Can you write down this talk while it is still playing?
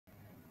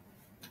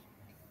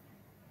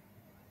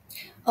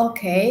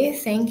Okay,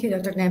 thank you,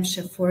 Dr.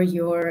 Nebsha, for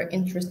your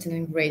interesting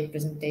and great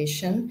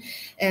presentation.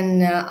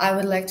 And I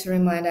would like to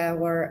remind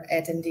our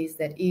attendees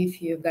that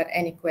if you've got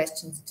any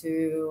questions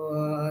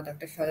to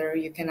Dr. Feller,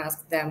 you can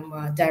ask them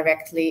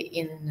directly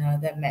in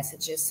the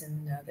messages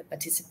in the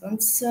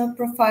participants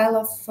profile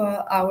of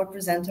our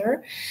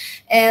presenter.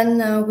 And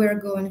we're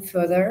going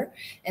further.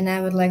 And I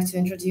would like to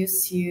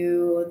introduce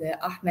you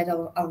the Ahmed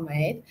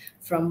Al-Almaid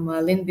from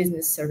Lin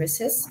Business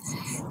Services.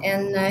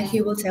 And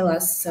he will tell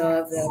us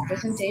the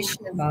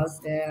presentation about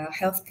the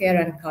healthcare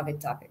and COVID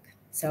topic.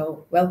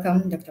 So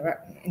welcome,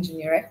 Dr.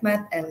 Engineer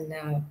Ahmed,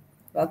 and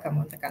welcome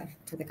on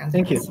to the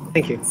conference.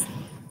 Thank you.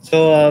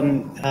 So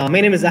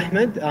my name is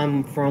Ahmed.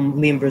 I'm from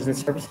Lean Business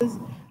Services.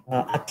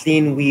 At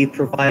Lean, we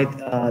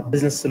provide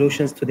business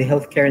solutions to the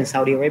healthcare in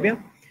Saudi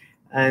Arabia.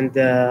 And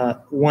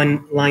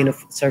one line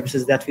of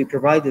services that we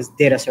provide is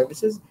data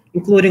services,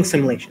 including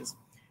simulations.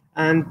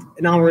 And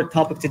in our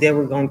topic today,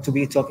 we're going to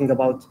be talking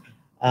about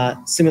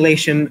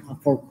simulation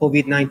for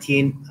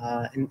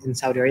COVID-19 in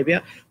Saudi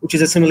Arabia, which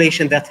is a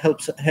simulation that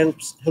helps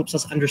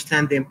us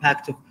understand the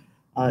impact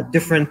of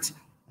different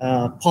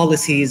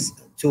policies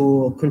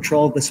to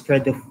control the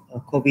spread of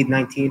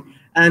COVID-19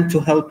 and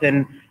to help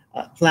in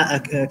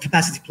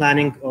capacity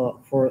planning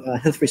for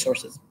health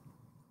resources.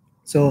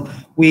 So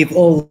we've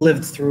all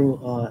lived through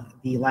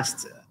the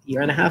last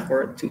year and a half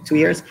or two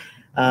years,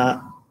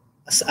 an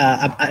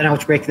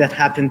outbreak that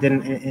happened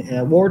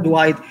in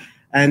worldwide,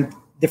 and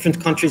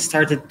different countries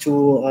started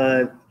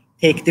to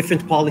take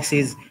different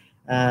policies.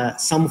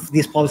 Some of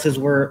these policies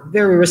were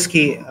very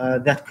risky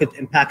that could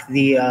impact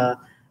the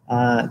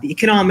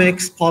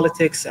economics,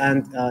 politics,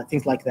 and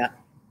things like that.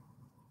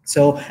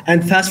 So,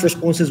 and fast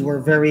responses were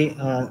very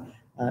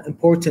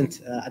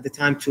important at the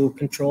time to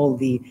control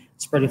the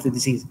spread of the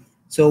disease.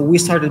 So we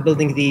started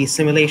building the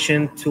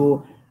simulation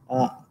to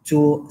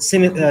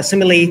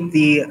simulate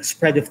the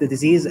spread of the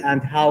disease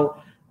and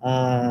how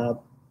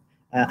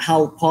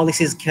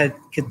policies could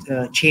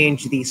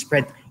change the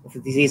spread of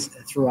the disease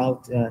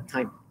throughout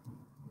time.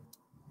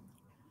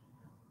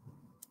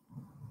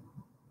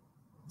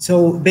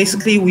 So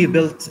basically, we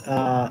built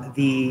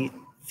the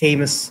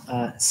famous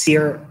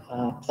SEER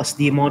plus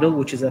D model,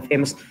 which is a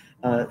famous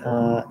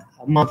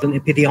model in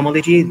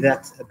epidemiology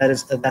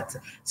that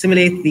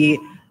simulates the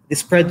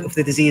spread of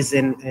the disease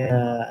in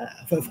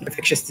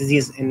infectious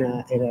disease in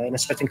a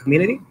certain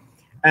community.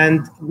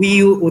 And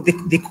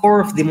the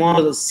core of the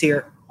model is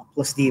SEER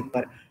plus D,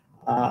 but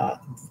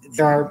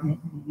there are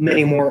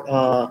many more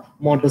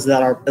models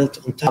that are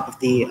built on top of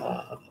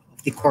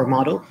the core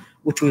model,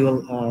 which we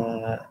will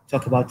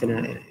talk about in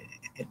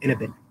a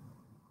bit.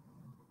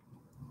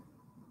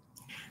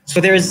 So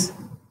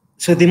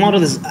the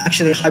model is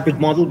actually a hybrid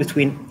model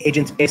between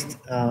agent-based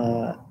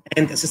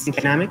and assisting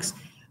dynamics,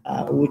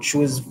 which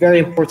was very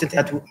important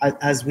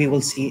as we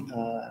will see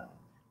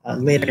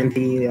later in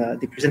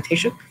the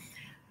presentation.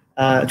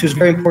 It was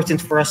very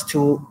important for us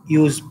to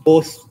use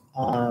both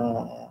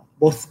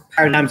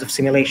paradigms of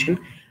simulation.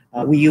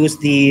 We use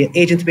the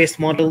agent-based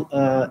model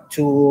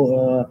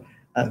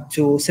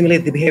to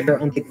simulate the behavior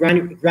on the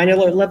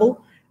granular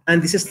level,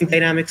 and the system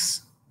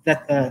dynamics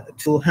that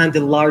to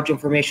handle large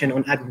information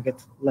on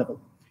aggregate level.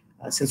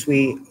 Since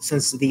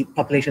the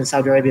population in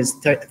Saudi Arabia is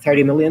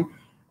 30 million,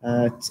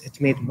 it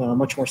made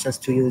much more sense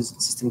to use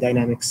system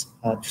dynamics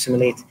to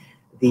simulate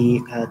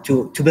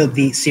to build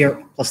the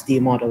SEER plus D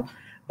model.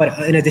 But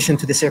in addition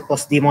to the SEER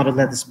plus D model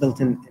that is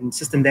built in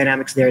system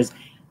dynamics, there's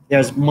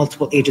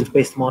multiple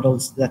agent-based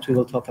models that we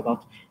will talk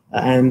about.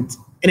 And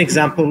an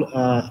example,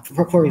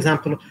 for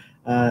example,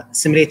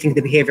 simulating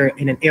the behavior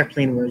in an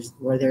airplane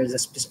where there is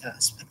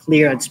a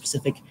clear and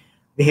specific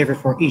behavior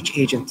for each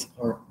agent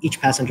or each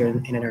passenger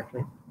in an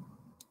airplane.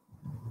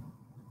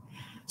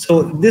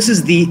 So this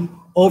is the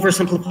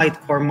oversimplified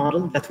core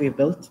model that we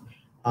built.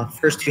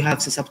 First, you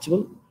have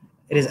susceptible.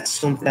 It is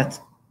assumed that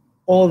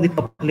all the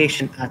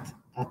population at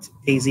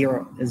day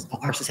 0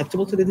 are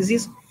susceptible to the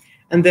disease.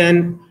 And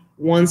then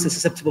once a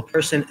susceptible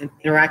person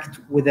interacts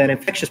with an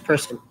infectious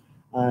person,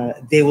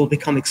 they will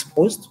become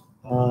exposed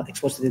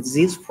to the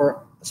disease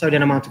for a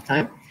certain amount of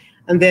time.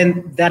 And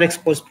then that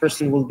exposed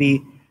person will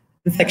be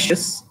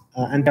infectious.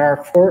 And there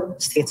are 4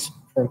 states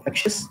for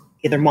infectious,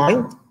 either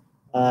mild,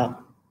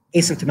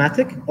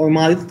 asymptomatic, or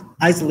mild,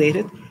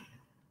 isolated.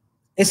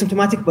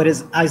 Asymptomatic, but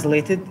is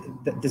isolated,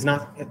 that does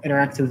not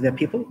interact with the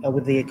people,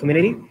 with the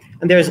community.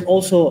 And there's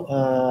also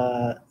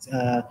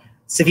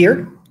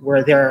severe,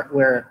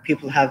 where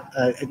people have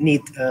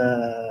need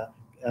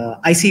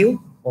ICU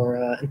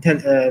or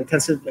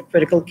intensive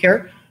critical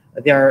care.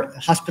 They are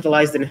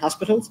hospitalized in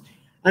hospitals.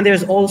 And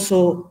there's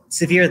also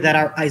severe that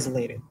are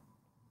isolated.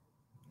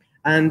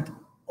 And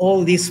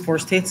all these 4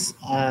 states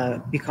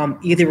become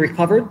either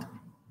recovered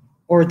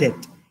or dead.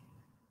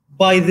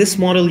 By this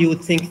model, you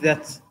would think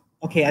that,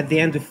 okay, at the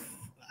end of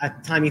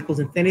at time equals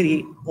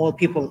infinity, all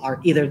people are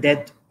either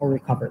dead or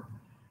recovered.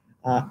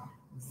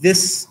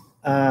 This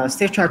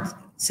state chart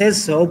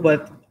says so,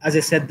 but as I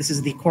said, this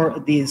is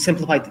the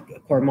simplified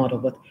core model.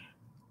 But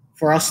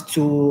for us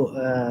to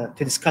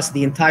discuss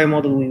the entire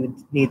model, we would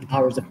need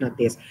hours, if not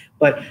days.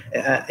 But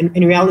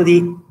in reality,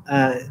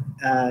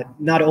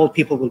 not all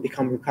people will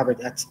become recovered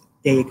at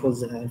day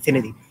equals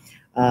infinity.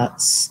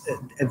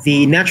 The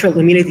natural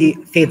immunity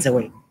fades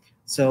away.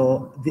 So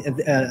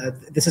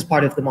this is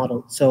part of the model.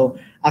 So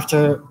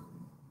after,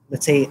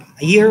 let's say,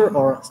 a year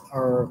or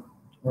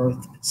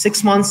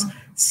 6 months,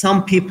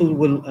 some people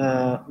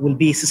will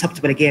be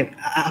susceptible again,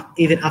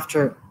 even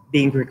after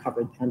being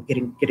recovered and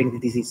getting the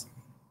disease.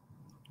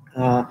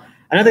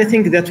 Another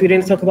thing that we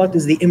didn't talk about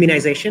is the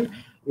immunization.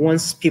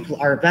 Once people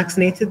are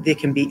vaccinated, they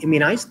can be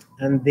immunized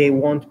and they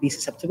won't be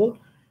susceptible.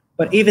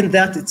 But even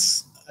that, it's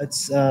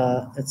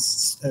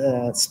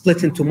split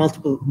into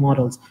multiple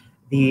models.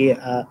 The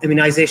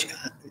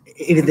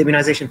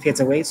immunization fades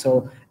away. So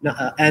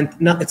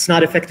it's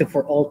not effective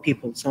for all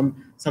people.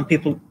 Some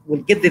people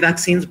will get the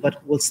vaccines but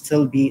will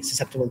still be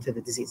susceptible to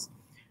the disease.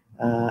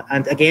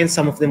 And again,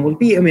 some of them will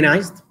be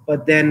immunized,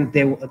 but then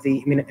the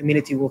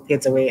immunity will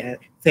fade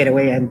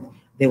away, and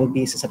they will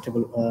be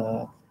susceptible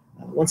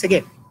once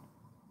again.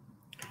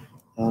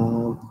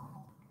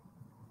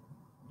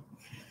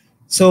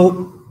 So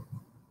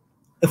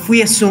if we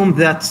assume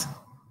that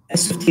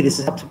S of t,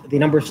 the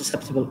number of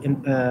susceptible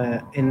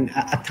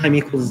at time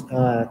equals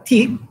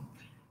t,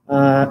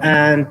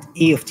 and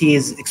E of t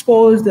is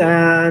exposed,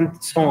 and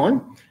so on,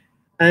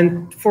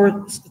 and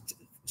for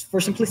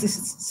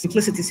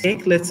simplicity's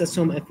sake, let's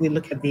assume if we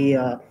look at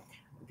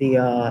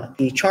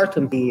the chart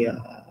on the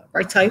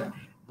right side,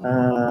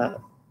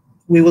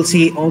 we will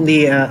see only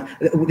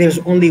there's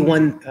only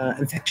one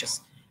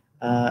infectious,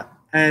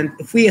 and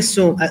if we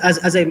assume,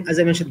 as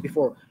I mentioned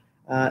before,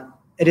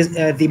 it is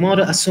the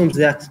model assumes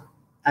that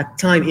at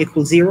time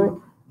equals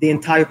 0, the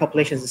entire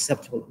population is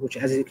susceptible, which,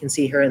 as you can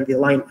see here in the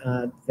line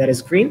that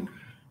is green,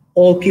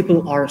 all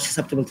people are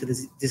susceptible to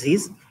this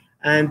disease,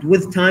 and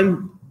with time,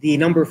 the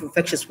number of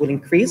infectious will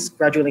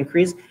gradually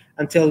increase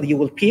until you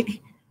will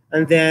peak,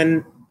 and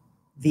then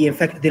the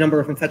number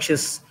of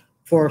infectious,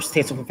 4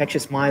 states of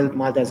infectious: mild,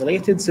 mild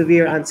isolated,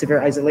 severe, and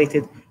severe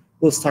isolated,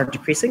 will start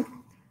decreasing,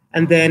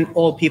 and then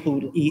all people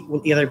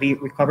will either be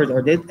recovered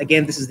or dead.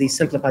 Again, this is the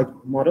simplified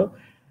model.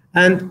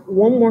 And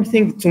one more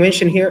thing to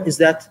mention here is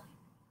that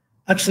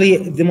actually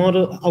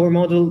our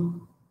model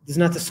does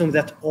not assume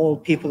that all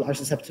people are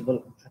susceptible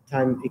at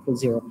time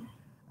equals 0.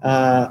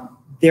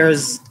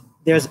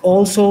 There's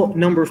also a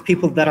number of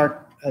people that are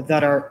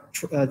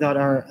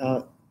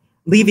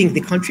leaving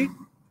the country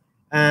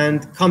and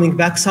coming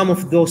back. Some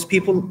of those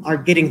people are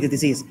getting the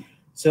disease.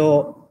 So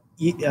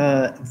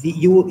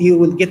you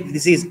will get the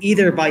disease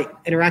either by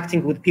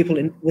interacting with people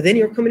within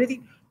your community,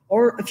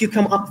 or if you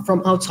come up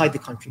from outside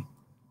the country.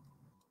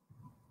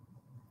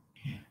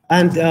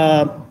 And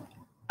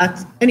at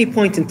any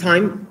point in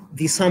time,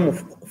 the sum of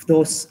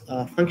those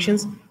functions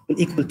will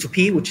equal to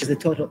P, which is the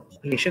total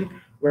population.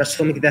 We're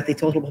assuming that the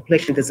total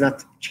population does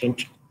not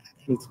change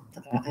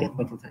at any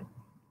point in time.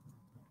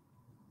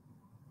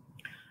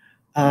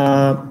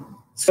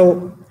 So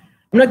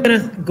I'm not going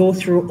to go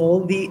through all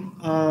the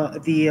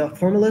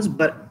formulas,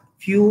 but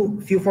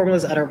few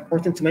formulas that are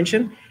important to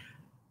mention,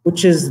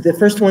 which is the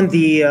first one,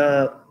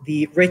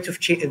 the rate of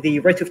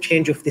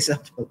change of the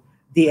susceptible,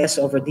 ds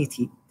over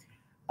dt.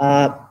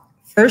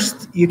 First,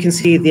 you can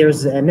see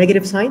there's a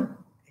negative sign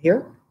here.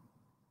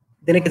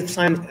 The negative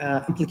sign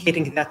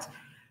implicating that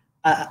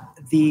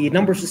the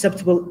number of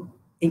susceptible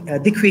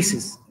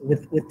decreases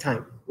with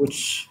time,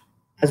 which,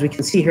 as we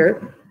can see here,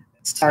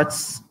 it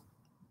starts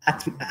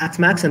at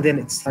max and then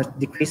it starts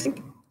decreasing.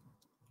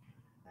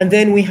 And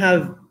then we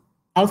have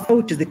alpha,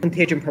 which is the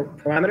contagion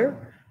parameter.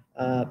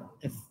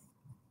 If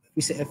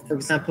we say, for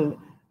example,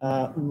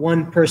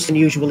 one person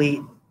usually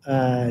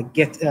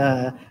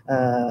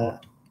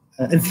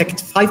infect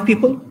 5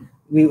 people,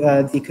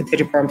 the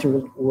contagion parameter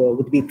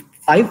would be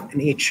 5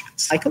 in each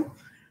cycle.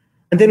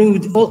 And then we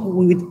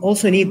would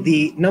also need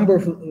the number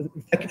of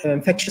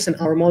infectious in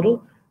our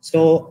model.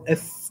 So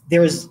if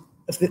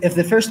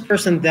the first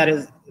person that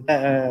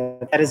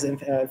is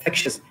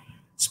infectious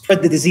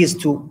spread the disease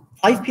to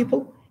 5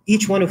 people,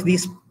 each one of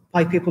these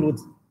 5 people would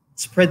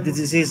spread the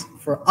disease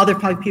for other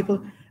 5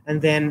 people, and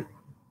then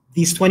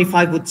these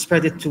 25 would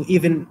spread it to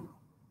even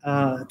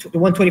to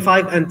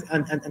 125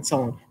 and so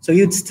on. So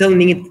you'd still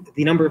need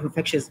the number of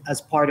infectious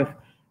as part of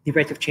the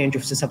rate of change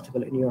of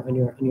susceptible in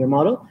your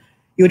model.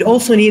 You would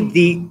also need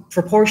the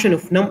proportion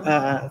of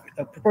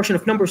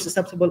number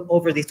susceptible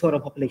over the total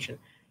population.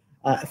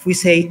 If we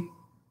say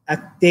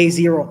at day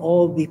 0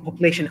 all the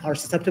population are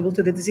susceptible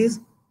to the disease,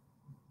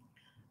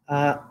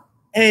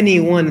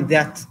 anyone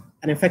that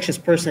an infectious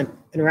person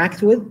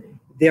interacts with,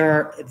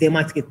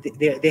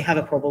 they have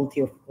a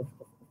probability of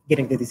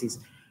getting the disease.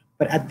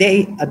 But at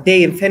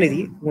day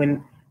infinity,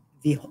 when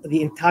the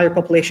entire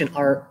population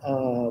are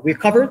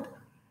recovered,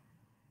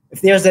 if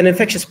there's an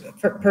infectious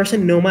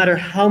person, no matter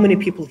how many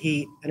people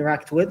he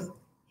interacts with,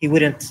 he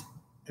wouldn't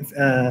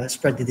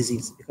spread the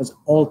disease because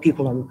all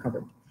people are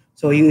recovered.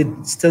 So you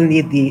would still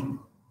need the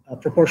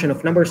proportion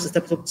of number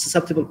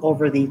susceptible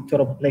over the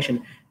total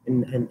population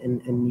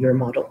in your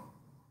model.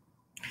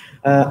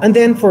 And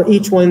then for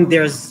each one,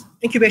 there's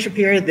incubation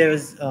period,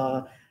 there's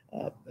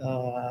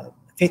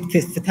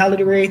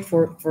fatality rate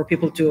for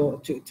people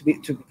to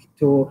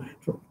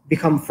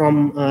become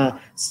from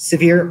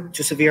severe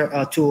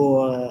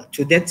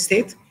to dead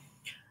state.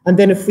 And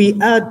then if we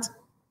add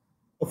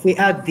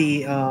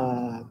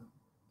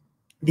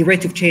the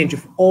rate of change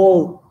of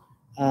all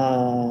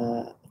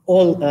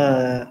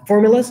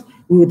formulas,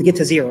 we would get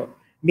a 0,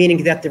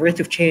 meaning that the rate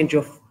of change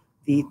of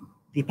the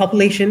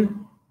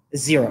population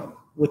is 0,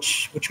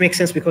 which makes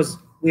sense because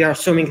we are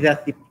assuming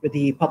that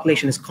the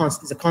population is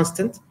a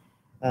constant.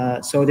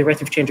 So the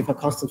rate of change of a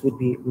constant would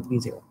be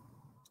 0.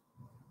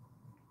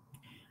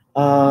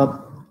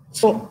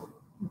 So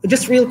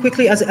just real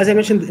quickly, as I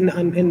mentioned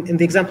in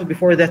the example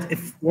before, that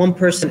if one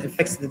person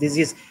infects the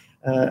disease,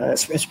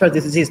 spread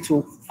the disease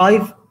to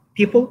 5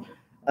 people,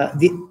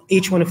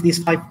 each one of these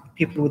 5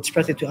 people would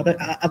spread it to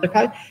other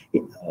 5.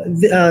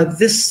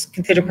 This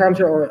contagion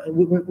parameter, or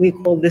we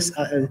call this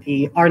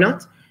the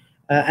R0.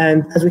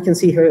 And as we can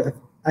see here,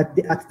 at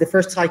the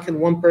first cycle,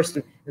 one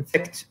person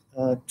infects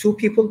 2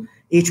 people.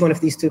 Each one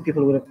of these 2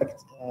 people will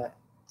affect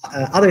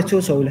other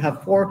 2, so we'll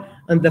have 4,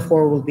 and the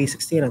 4 will be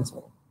 16, and so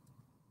on.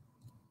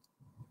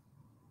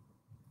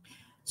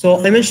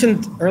 So I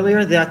mentioned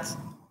earlier that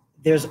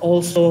there's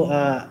also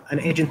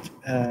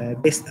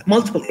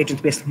multiple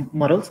agent-based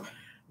models.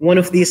 One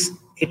of these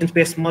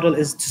agent-based model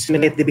is to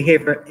simulate the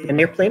behavior in an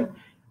airplane.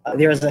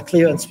 There is a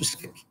clear and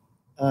specific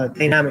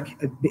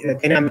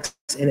dynamics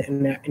in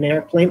an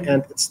airplane,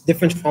 and it's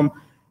different from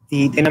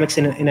the dynamics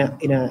in a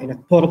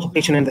total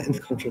population in the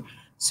country.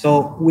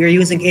 So we're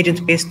using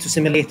agent-based to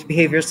simulate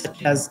behaviors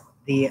such as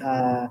the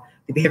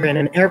behavior in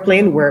an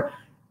airplane, where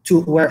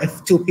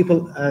if 2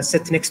 people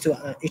sit next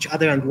to each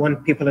other and one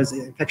people is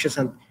infectious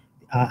and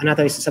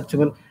another is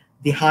susceptible,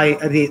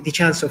 the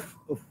chance of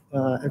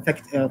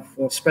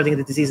spreading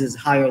the disease is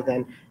higher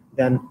than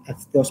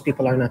if those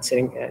people are not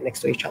sitting next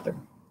to each other.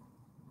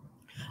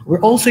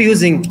 We're also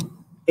using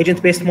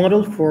agent-based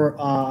model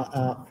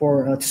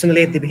to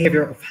simulate the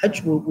behavior of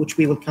hedge, which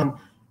we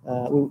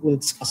will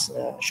discuss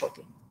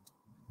shortly.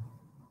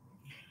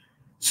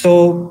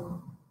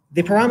 So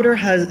the parameter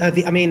has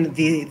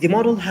the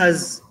model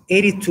has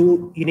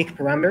 82 unique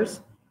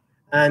parameters,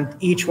 and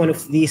each one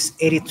of these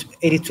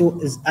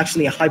 82 is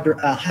actually a hyper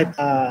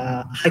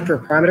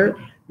parameter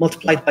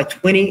multiplied by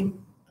 20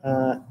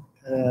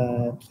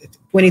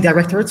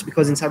 directorates,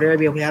 because in Saudi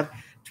Arabia we have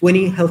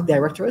 20 health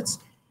directorates.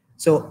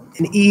 So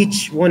in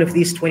each one of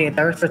these 20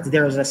 directorates,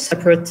 there is a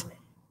separate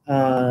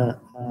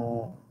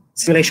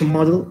simulation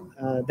model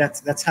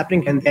that's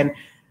happening, and then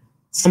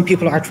some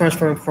people are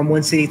transferring from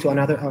one city to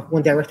another,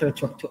 one directorate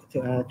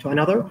to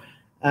another,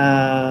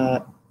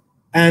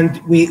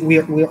 and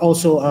we're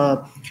also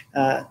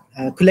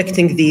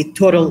collecting the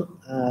total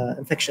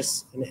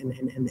infectious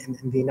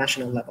in the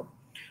national level.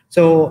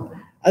 So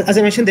as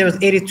I mentioned, there's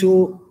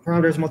 82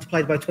 parameters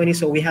multiplied by 20,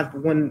 so we have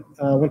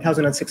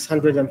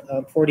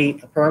 1,640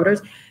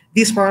 parameters.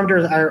 These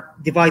parameters are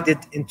divided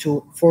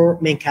into 4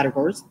 main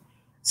categories.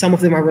 Some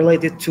of them are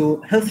related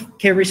to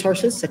healthcare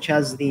resources, such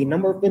as the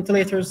number of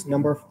ventilators,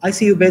 number of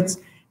ICU beds,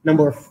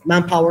 number of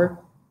manpower,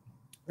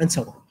 and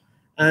so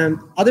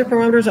on. Other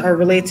parameters are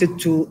related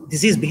to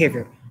disease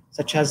behavior,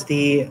 such as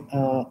the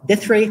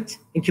death rate,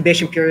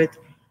 incubation period,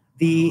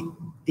 the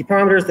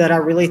parameters that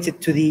are related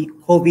to the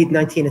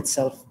COVID-19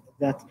 itself,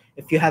 that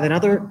if you have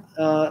another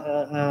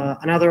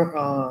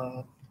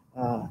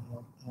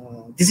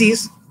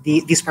disease,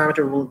 this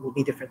parameter will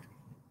be different.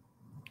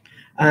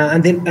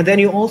 And then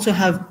you also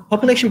have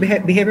population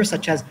behavior,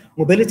 such as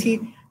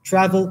mobility,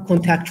 travel,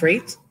 contact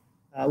rate,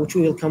 which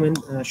we will come in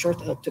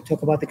to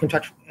talk about the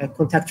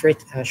contact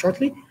rate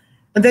shortly.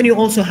 And then you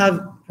also have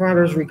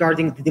parameters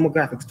regarding the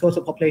demographics,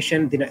 total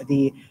population,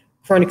 the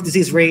chronic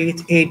disease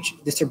rate, age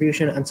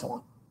distribution, and so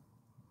on.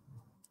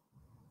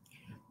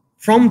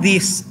 From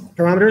these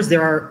parameters,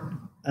 there are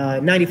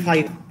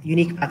 95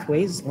 unique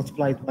pathways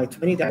multiplied by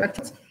 20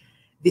 directives.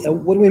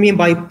 What we mean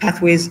by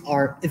pathways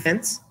are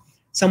events.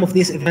 Some of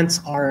these events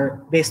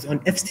are based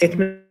on if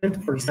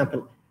statement. For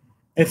example,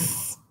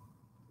 if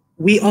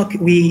we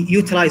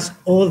utilize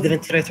all the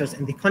ventilators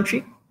in the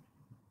country,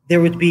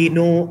 there would be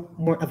no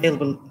more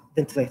available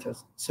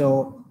ventilators.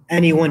 So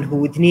anyone who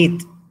would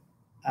need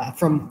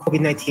from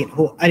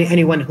COVID-19,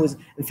 anyone who's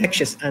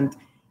infectious and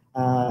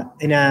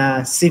in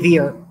a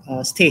severe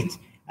state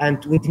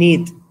and would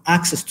need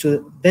access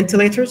to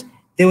ventilators,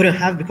 they wouldn't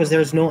have, because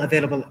there's no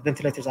available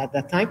ventilators at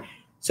that time.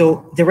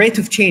 So the rate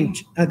of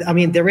change,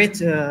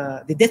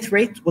 the death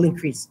rate will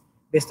increase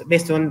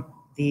based on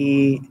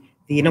the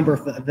number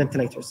of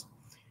ventilators.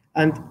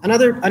 And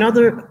another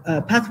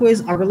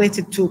pathways are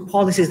related to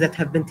policies that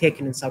have been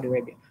taken in Saudi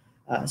Arabia,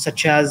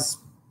 such as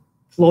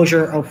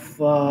closure of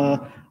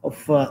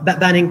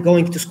banning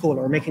going to school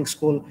or making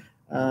school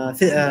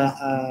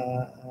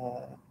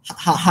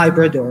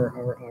hybrid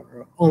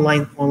or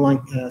online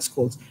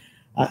schools.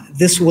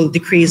 This will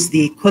decrease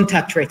the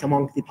contact rate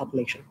among the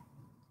population.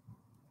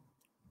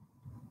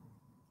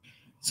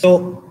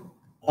 So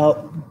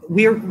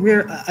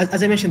we're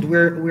as I mentioned,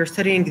 we're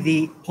studying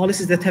the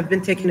policies that have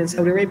been taken in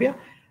Saudi Arabia.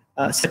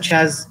 such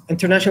as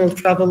international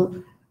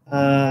travel,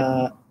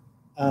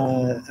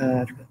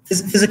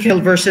 physical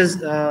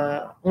versus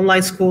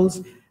online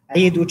schools,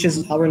 Eid, which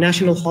is our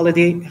national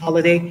holiday,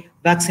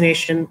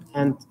 vaccination,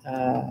 and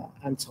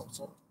so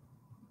on.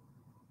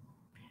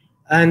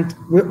 And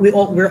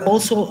we're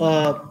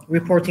also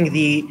reporting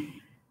the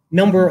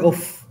number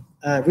of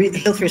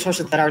health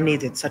resources that are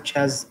needed, such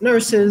as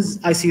nurses,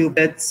 ICU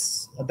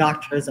beds,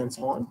 doctors, and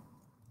so on.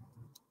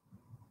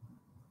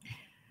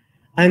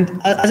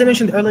 And as I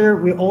mentioned earlier,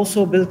 we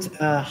also built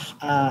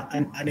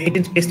an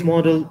agent-based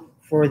model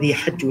for the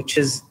Hajj, which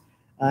is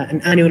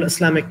an annual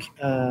Islamic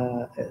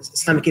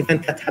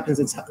event that happens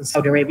in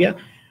Saudi Arabia.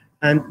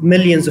 And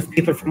millions of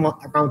people from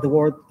around the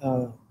world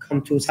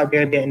come to Saudi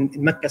Arabia, in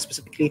Mecca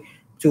specifically,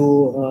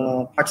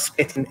 to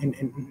participate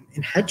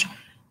in Hajj.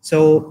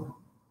 So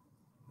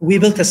we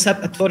built a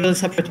totally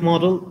separate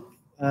model,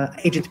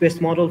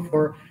 agent-based model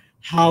for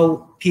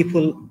how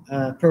people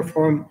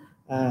perform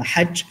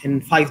Hajj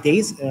in 5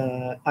 days,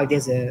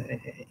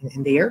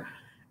 in the year.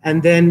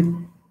 And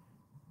then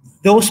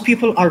those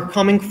people are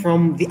coming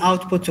from the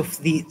output of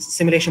the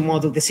simulation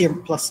model, the SEER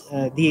plus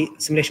the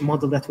simulation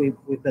model that we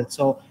built.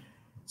 So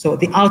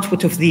the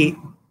output of the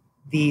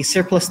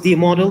SEER plus D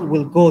model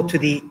will go to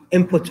the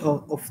input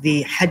of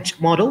the Hajj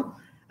model,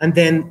 and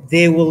then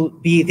they will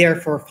be there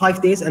for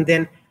 5 days. And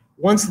then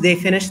once they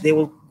finish, they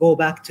will go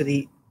back to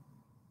the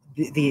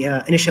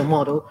initial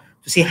model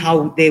to see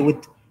how they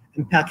would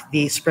impact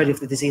the spread of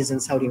the disease in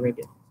Saudi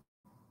Arabia.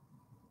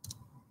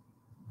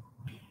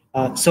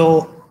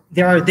 So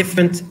there are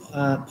different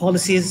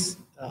policies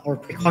or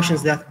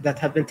precautions that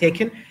have been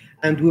taken,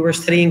 and we were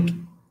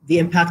studying the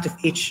impact of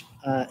each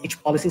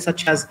policy,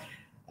 such as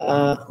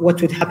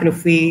what would happen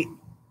if we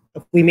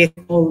make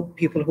all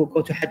people who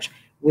go to Hajj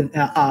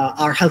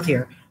are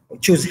healthier,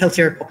 choose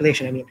healthier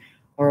population, I mean,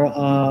 or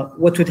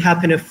what would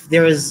happen if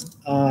there is,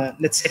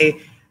 let's say,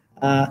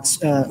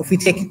 if we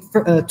take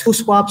 2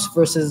 swabs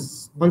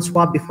versus 1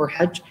 swab before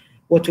Hajj,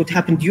 what would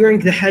happen during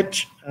the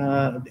Hajj?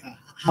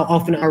 How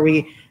often are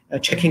we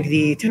checking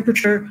the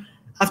temperature?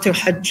 After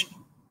Hajj,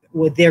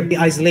 would there be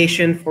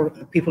isolation for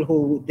people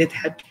who did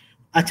Hajj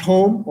at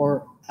home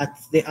or at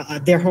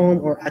their home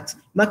or at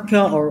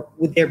Mecca, or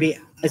would there be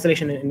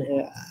isolation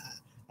in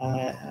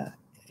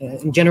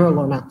general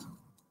or not?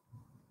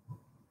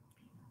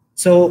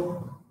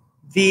 So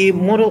the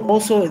model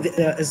also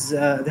has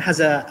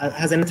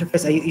an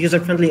interface, a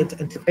user-friendly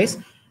interface.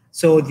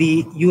 So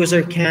the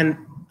user can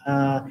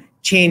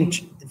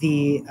change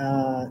the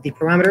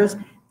parameters.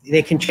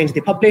 They can change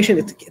the population.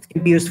 It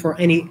can be used for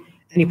any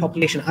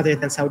population other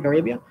than Saudi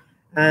Arabia,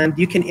 and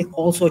you can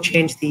also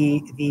change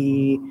the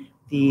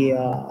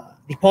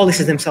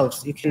policies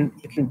themselves. You can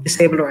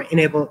disable or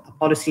enable a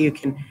policy. You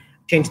can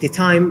change the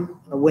time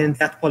when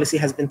that policy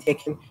has been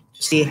taken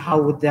to see how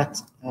would that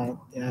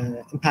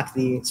impact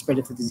the spread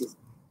of the disease.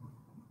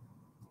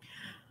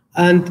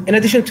 And in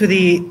addition to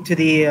the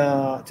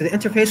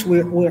interface,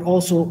 we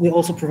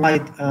also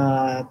provide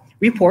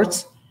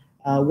reports.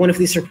 One of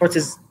these reports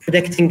is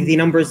predicting the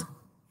numbers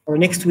for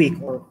next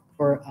week or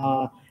for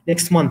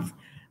next month.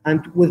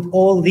 And with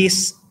all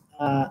these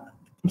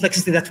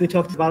complexity that we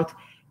talked about,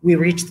 we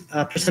reached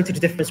a percentage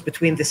difference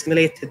between the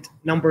simulated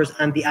numbers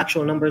and the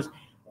actual numbers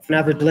of an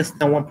average less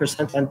than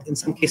 1%. And in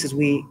some cases,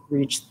 we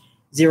reached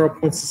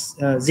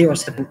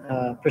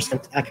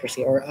 0.07%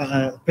 accuracy, or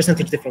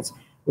percentage difference,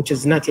 which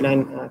is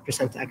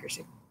 99%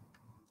 accuracy.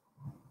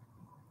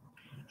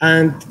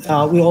 And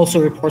we also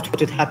report what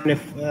would happen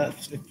if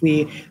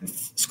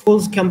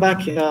schools come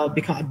back,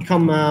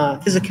 become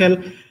physical.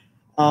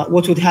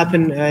 What would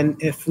happen, and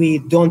if we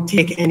don't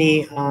take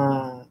any, if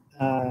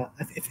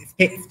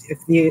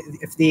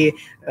the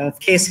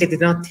KSA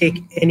did not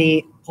take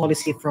any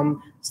policy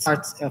from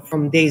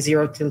day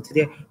 0 till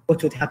today,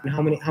 what would happen?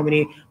 How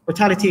many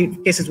mortality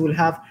cases we'll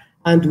have?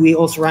 And we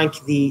also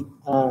rank the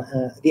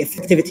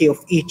effectivity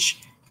of each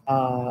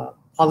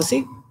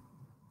policy.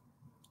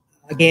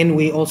 Again,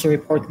 we also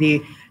report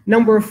the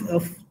number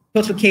of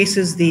total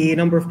cases, the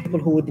number of people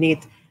who would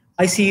need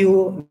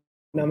ICU,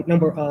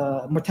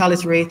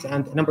 mortality rate,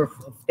 and number of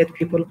dead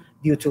people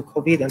due to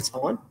COVID, and so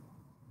on.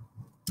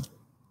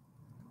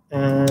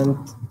 And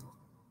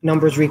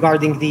numbers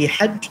regarding the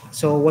Hajj.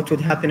 So what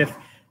would happen if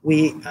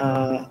we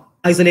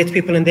isolate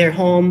people in their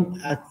home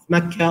at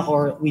Mecca,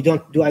 or we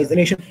don't do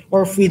isolation,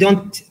 or if we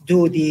don't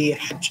do the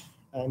Hajj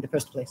in the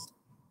first place?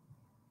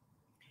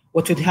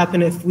 What would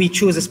happen if we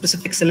choose a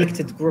specific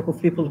selected group of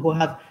people who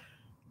have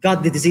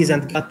got the disease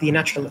and got the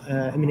natural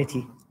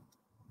immunity?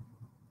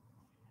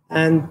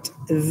 And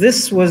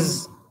this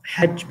was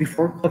Hajj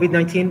before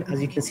COVID-19.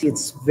 As you can see,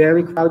 it's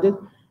very crowded.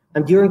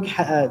 And during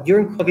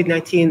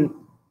COVID-19,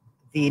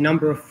 the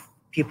number of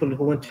people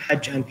who went to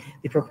Hajj and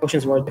the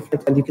precautions were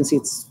different. And you can see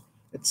it's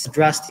a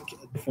drastic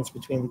difference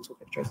between the two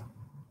pictures.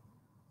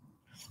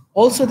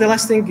 Also, the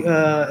last thing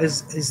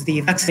is the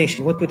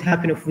vaccination. What would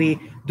happen if we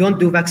don't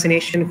do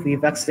vaccination, if we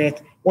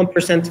vaccinate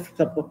 1% of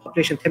the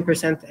population,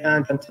 10%,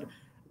 and until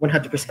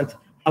 100%?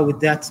 How would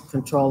that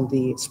control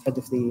the spread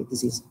of the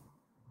disease?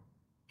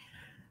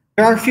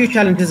 There are a few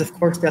challenges, of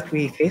course, that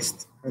we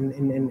faced.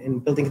 in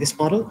building this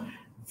model.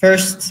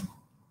 First,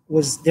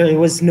 there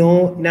was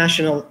no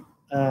national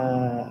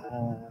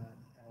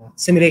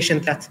simulation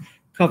that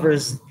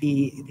covers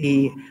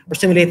or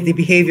simulate the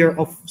behavior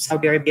of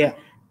Saudi Arabia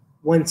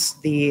once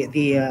the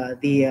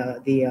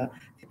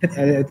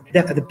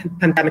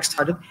pandemic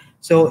started.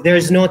 So there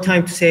is no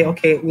time to say,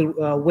 okay,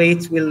 we'll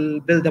wait, we'll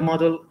build a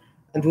model,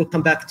 and we'll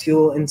come back to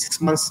you in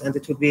 6 months, and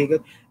it will be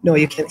good. No,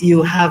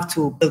 you have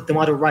to build the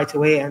model right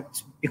away, and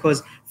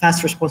because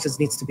fast responses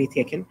needs to be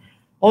taken.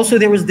 Also,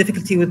 there was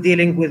difficulty with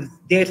dealing with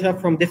data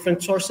from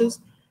different sources.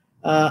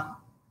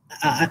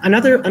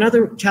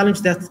 Another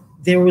challenge that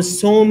there was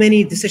so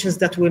many decisions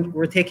that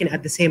were taken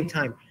at the same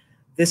time.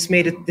 This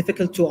made it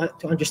difficult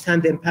to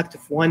understand the impact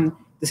of one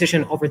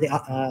decision over the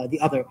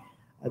other,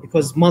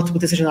 because multiple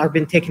decisions are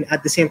being taken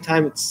at the same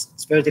time.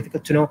 It's very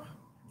difficult to know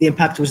the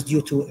impact was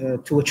due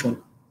to which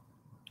one.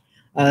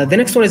 The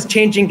next one is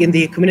changing in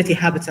the community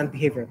habits and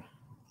behavior.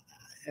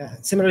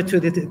 Similar to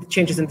the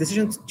changes in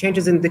decisions,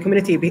 changes in the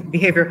community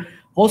behavior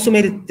also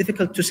made it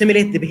difficult to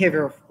simulate the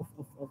behavior of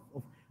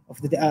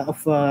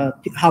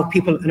how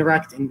people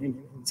interact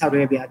in Saudi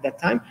Arabia at that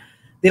time.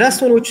 The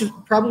last one, which is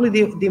probably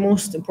the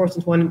most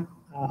important one,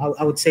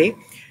 I would say,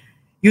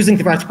 using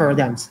the right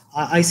paradigms.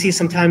 I see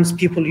sometimes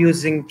people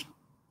using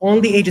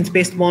only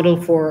agent-based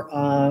model for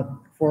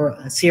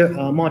a SEER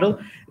model.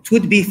 It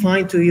would be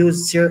fine to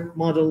use SEER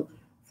model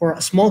for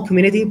a small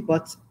community,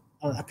 but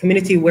a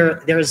community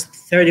where there's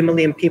 30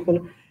 million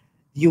people,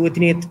 you would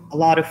need a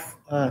lot of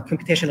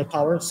computational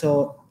power.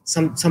 So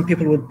some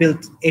people would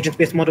build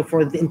agent-based model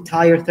for the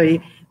entire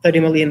 30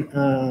 million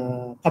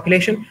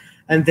population,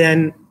 and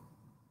then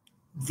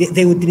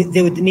they would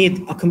need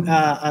a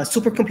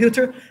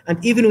supercomputer,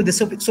 and even with the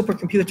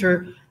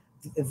supercomputer,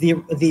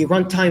 the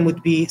runtime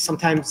would be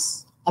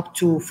sometimes up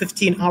to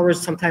 15 hours,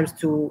 sometimes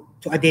to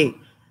a day.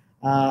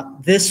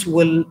 This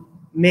will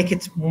make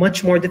it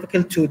much more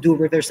difficult to do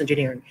reverse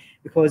engineering,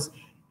 because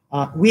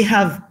we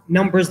have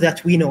numbers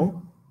that we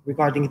know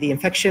regarding the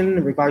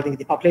infection, regarding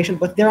the population,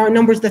 but there are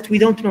numbers that we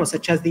don't know,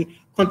 such as the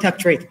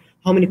contact rate,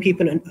 how many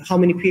people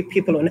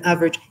on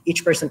average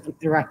each person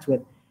interact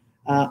with.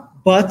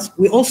 But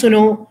we also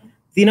know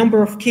the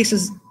number of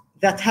cases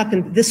that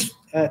happened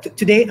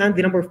today and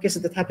the number of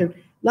cases that happened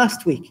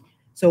last week.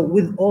 So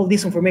with all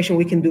this information,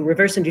 we can do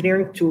reverse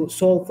engineering to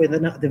solve for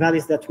the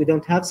values that we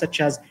don't have, such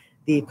as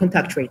the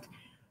contact rate.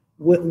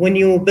 When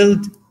you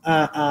build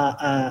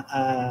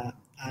an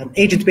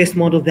agent-based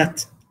model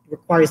that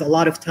requires a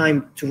lot of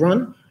time to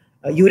run,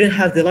 you wouldn't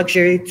have the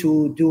luxury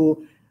to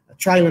do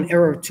trial and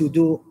error, to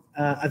do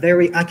a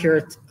very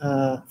accurate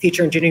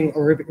feature engineering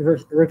or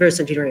reverse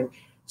engineering.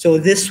 So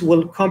this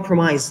will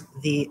compromise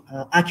the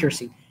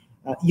accuracy.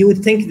 You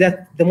would think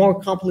that the more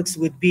complex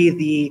would be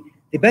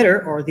the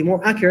better, or the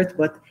more accurate,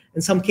 but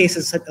in some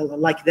cases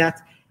like that,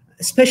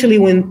 especially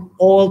when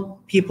all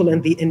people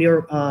in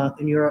your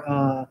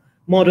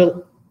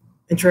model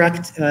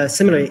interact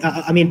similarly,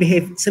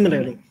 behave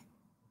similarly.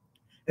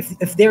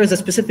 If there is a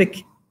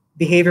specific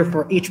behavior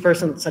for each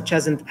person, such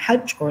as in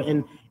Hajj or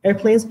in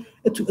airplanes,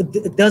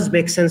 it does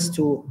make sense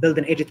to build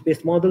an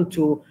agent-based model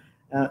to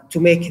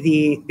make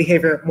the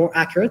behavior more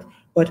accurate.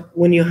 But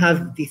when you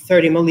have the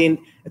 30 million,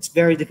 it's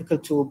very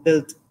difficult to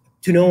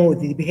know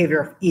the behavior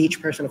of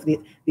each person of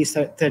these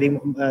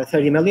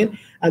 30 million,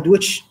 and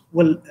which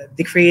will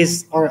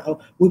decrease or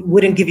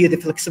wouldn't give you the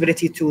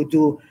flexibility to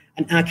do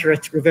an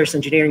accurate reverse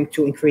engineering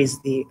to increase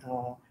the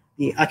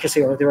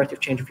accuracy or the rate of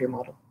change of your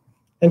model.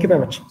 Thank you very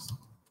much.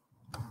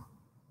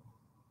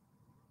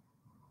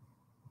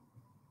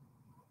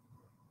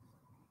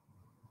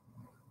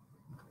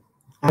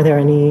 Are there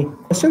any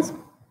questions?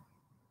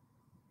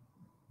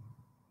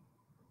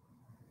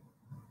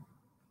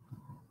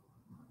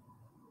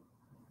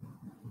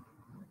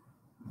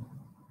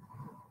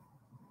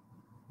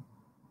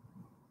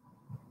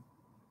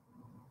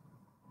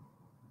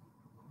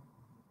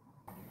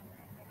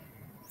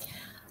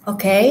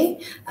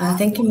 Okay,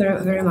 thank you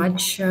very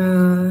much,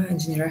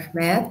 Engineer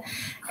Ahmed.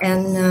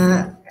 And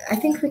I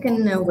think we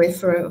can wait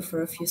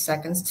for a few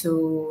seconds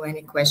to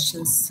any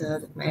questions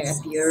that may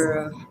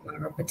appear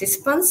from our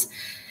participants.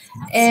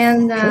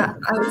 And I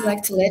would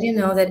like to let you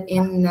know that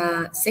in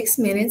 6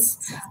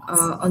 minutes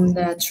on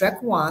the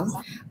track 1,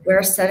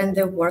 we're starting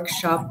the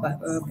workshop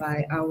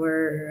by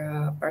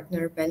our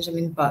partner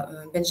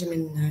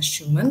Benjamin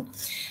Schumann,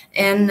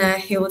 and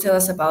he will tell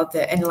us about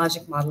the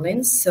AnyLogic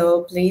modeling.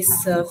 So please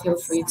feel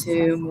free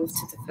to move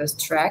to the first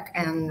track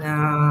and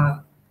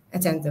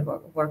attend the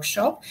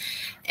workshop.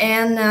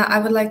 And I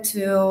would like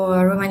to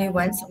remind you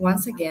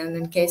once again,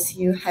 in case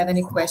you have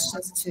any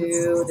questions to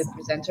the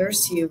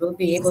presenters, you will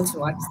be able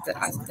to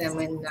ask them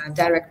in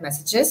direct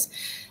messages.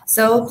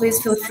 So please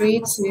feel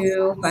free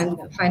to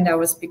find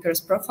our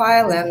speaker's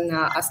profile and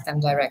ask them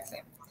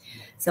directly.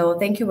 So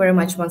thank you very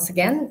much once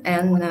again,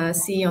 and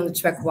see you on the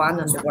track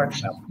 1 on the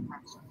workshop.